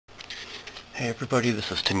Hey everybody,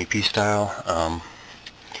 this is Timmy P Style.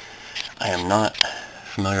 I am not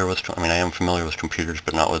familiar with, I am familiar with computers,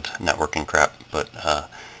 but not with networking crap. But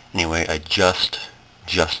anyway, I just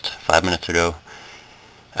 5 minutes ago,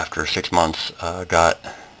 after 6 months, got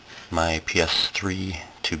my PS3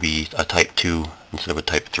 to be a Type 2 instead of a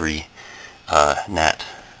Type 3 NAT.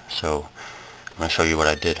 So I'm going to show you what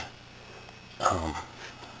I did. I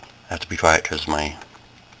have to be quiet because my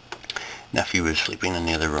nephew is sleeping in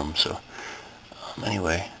the other room. So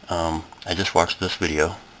anyway, I just watched this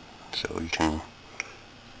video, so you can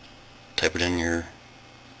type it in your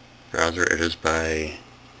browser. It is by,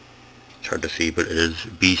 it's hard to see, but it is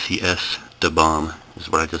BCS DaBomb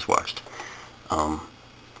is what I just watched.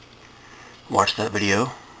 Watch that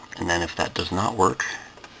video, and then if that does not work,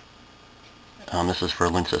 this is for a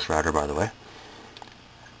Linksys router, by the way,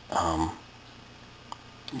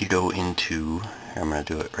 you go into, I'm going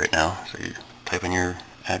to do it right now, so you type in your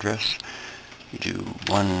address. You do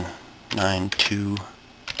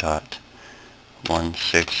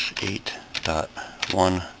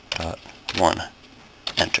 192.168.1.1,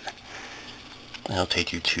 enter. And it'll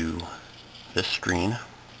take you to this screen.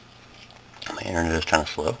 My internet is kind of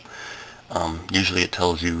slow. Usually it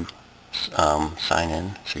tells you sign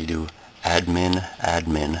in, so you do admin.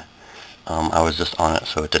 I was just on it,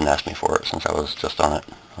 so it didn't ask me for it since I was just on it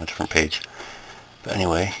on a different page. But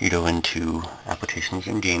anyway, you go into applications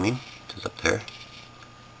and gaming, which is up there,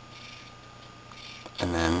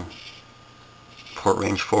 and then port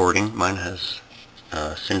range forwarding. Mine has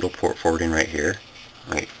single port forwarding right here.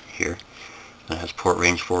 And it has port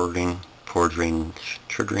range forwarding, port range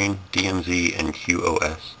triggering, DMZ, and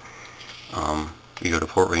QoS. You go to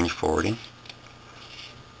port range forwarding,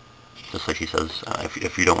 just like he says.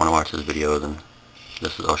 If you don't want to watch this video, then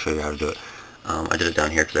I'll show you how to do it. I did it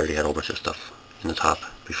down here because I already had a whole bunch of stuff in the top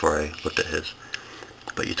before I looked at his.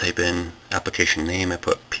 But you type in application name. I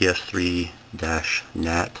put PS3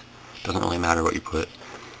 NAT. Doesn't really matter what you put.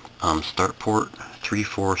 Start port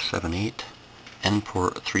 3478, end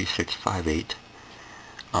port 3658.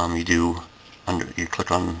 You click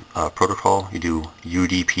on protocol. You do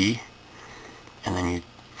UDP, and then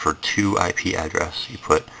for to IP address you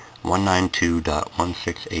put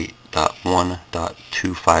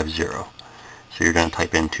 192.168.1.250. So you're going to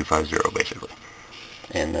type in 250 basically,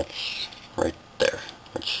 and that's right there,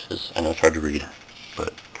 which is, I know it's hard to read,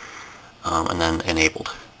 but and then enabled,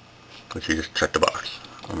 which you just check the box,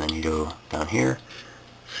 and then you go down here,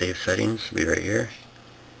 save settings, be right here,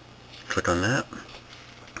 click on that,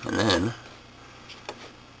 and then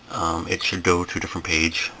it should go to a different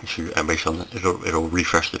page. It'll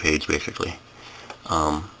refresh the page basically.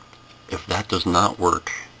 If that does not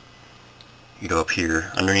work, you go up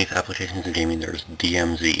here underneath applications and gaming. There's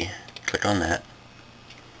DMZ. Click on that,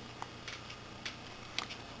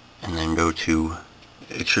 and then go to,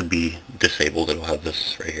 it should be disabled. It'll have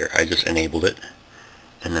this right here. I just enabled it.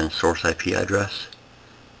 And then source IP address,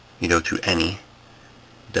 you go to any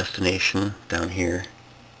destination down here.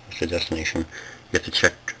 It's the destination. You have to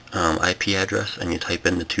check IP address, and you type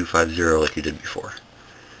in the 250 like you did before,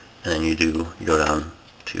 and then you go down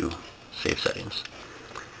to save settings.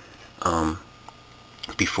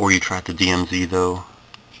 Before you try the DMZ though,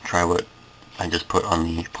 try what I just put on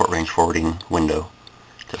the port range forwarding window.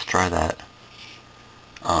 Just try that.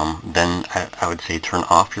 Then I would say turn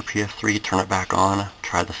off your PS3, turn it back on,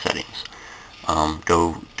 try the settings.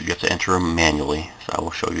 You have to enter them manually, so I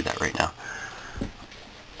will show you that right now.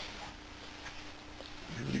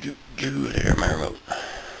 There, my remote,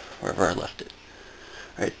 wherever I left it,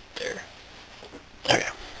 right there. Okay.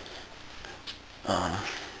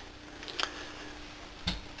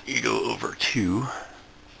 You go over to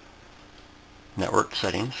network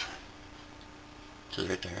settings, which is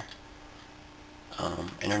right there.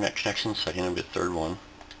 Internet connection setting will be the third one.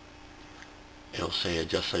 It'll say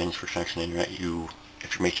adjust settings for connection to internet. If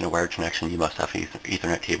you're making a wired connection, you must have an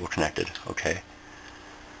Ethernet cable connected. Okay.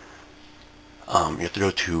 You have to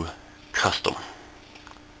go to custom.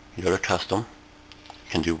 You go to custom. You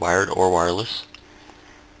can do wired or wireless.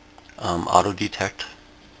 Auto detect.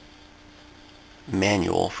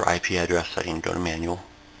 Manual for IP address setting. Go to manual.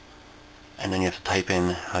 And then you have to type in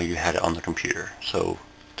how you had it on the computer. So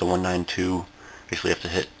the 192, basically you have to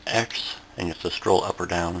hit X, and you have to scroll up or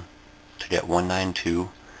down to get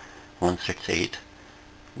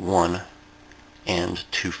 192.168.1 and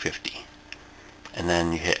 250. And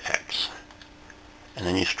then you hit X. And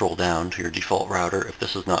then you scroll down to your default router if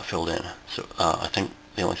this is not filled in. So I think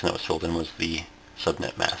the only thing that was filled in was the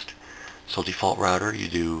subnet mask. So default router, you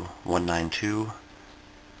do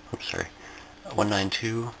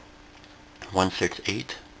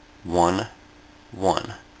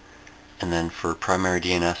 192.168.1.1, And then for primary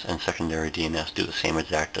DNS and secondary DNS, do the same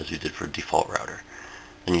exact as you did for default router.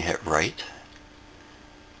 Then you hit write,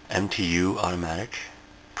 MTU automatic,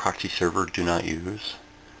 proxy server do not use,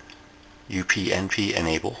 UPnP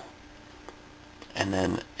enable, and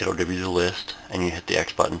then it'll give you the list, and you hit the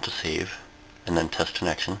X button to save, and then test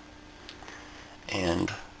connection,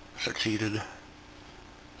 and succeeded,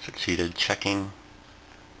 checking,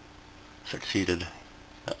 succeeded,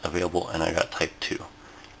 available, and I got type 2.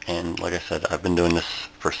 And like I said, I've been doing this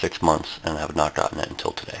for 6 months and I have not gotten it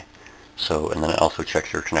until today. So, and then it also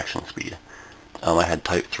checks your connection speed. I had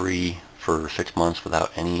type 3 for 6 months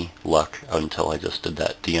without any luck until I just did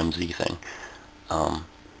that DMZ thing.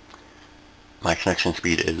 My connection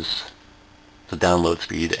speed is, the download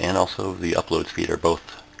speed and also the upload speed are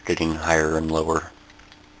both getting higher and lower.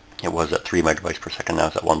 It was at 3 megabytes per second, now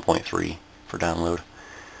it's at 1.3 for download.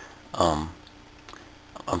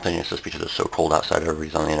 I'm thinking it's just because it's so cold outside,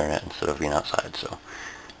 everybody's on the internet instead of being outside. So,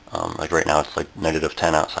 like right now it's like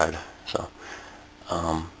 -10 outside. So,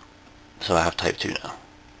 so I have type 2 now.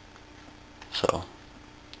 So,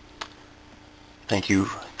 thank you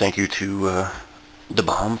to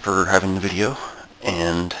DaBomb for having the video,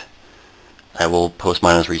 and I will post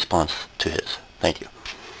mine as a response to his. Thank you.